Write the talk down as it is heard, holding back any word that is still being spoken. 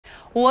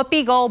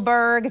Whoopi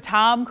Goldberg,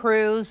 Tom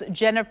Cruise,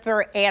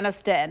 Jennifer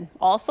Aniston,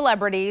 all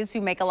celebrities who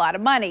make a lot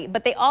of money,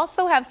 but they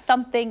also have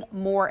something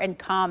more in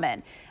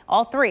common.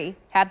 All three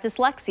have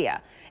dyslexia.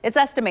 It's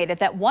estimated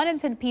that 1 in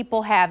 10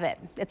 people have it.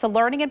 It's a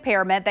learning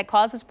impairment that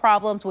causes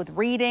problems with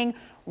reading,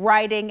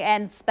 writing,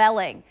 and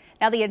spelling.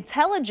 Now, the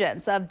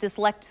intelligence of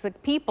dyslexic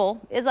people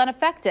is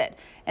unaffected,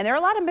 and there are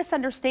a lot of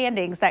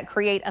misunderstandings that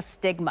create a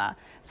stigma.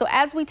 So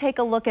as we take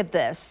a look at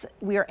this,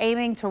 we are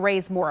aiming to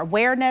raise more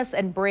awareness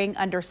and bring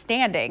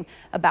understanding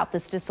about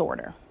this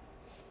disorder.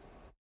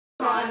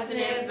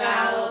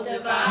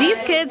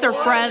 These kids are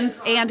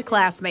friends and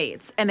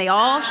classmates, and they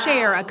all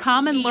share a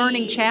common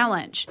learning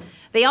challenge.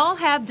 They all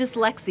have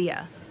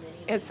dyslexia.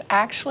 It's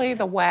actually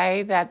the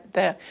way that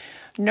the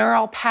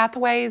neural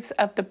pathways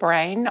of the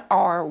brain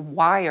are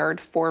wired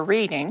for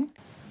reading.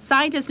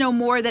 Scientists know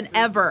more than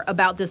ever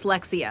about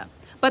dyslexia,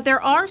 but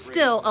there are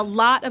still a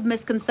lot of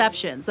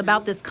misconceptions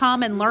about this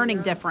common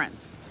learning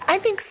difference. I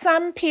think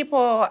some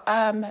people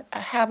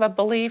have a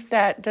belief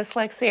that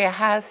dyslexia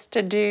has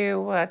to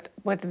do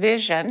with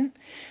vision,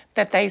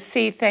 that they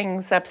see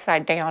things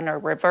upside down or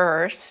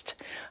reversed.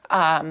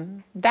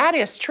 That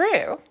is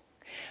true,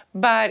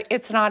 but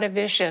it's not a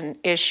vision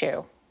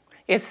issue.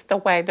 It's the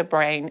way the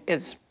brain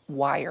is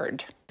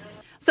wired.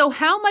 So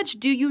how much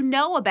do you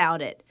know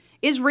about it?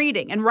 Is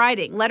reading and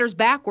writing letters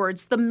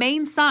backwards the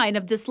main sign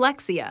of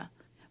dyslexia?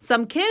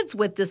 Some kids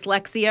with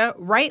dyslexia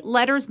write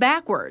letters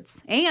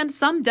backwards, and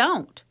some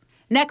don't.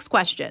 Next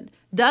question,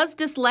 does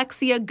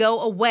dyslexia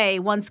go away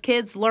once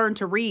kids learn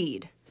to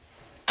read?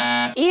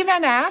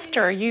 Even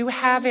after you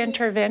have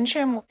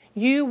intervention,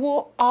 you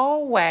will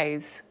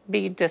always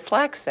be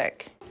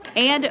dyslexic.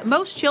 And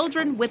most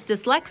children with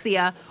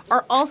dyslexia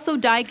are also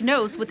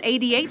diagnosed with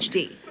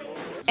ADHD.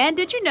 And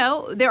did you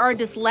know there are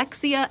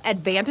dyslexia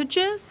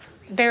advantages?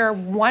 They're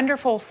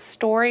wonderful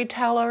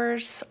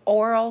storytellers,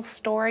 oral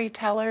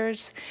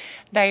storytellers.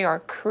 They are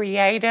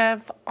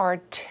creative,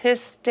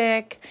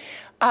 artistic.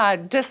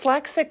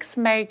 Dyslexics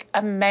make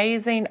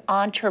amazing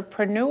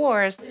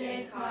entrepreneurs.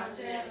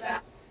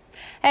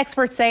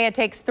 Experts say it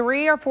takes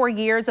 3 or 4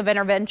 years of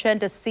intervention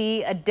to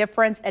see a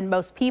difference in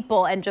most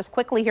people. And just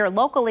quickly here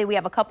locally, we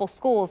have a couple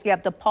schools. You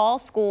have DePaul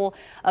School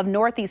of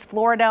Northeast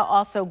Florida,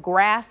 also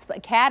Grasp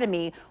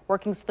Academy,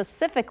 working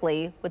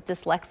specifically with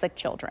dyslexic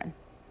children.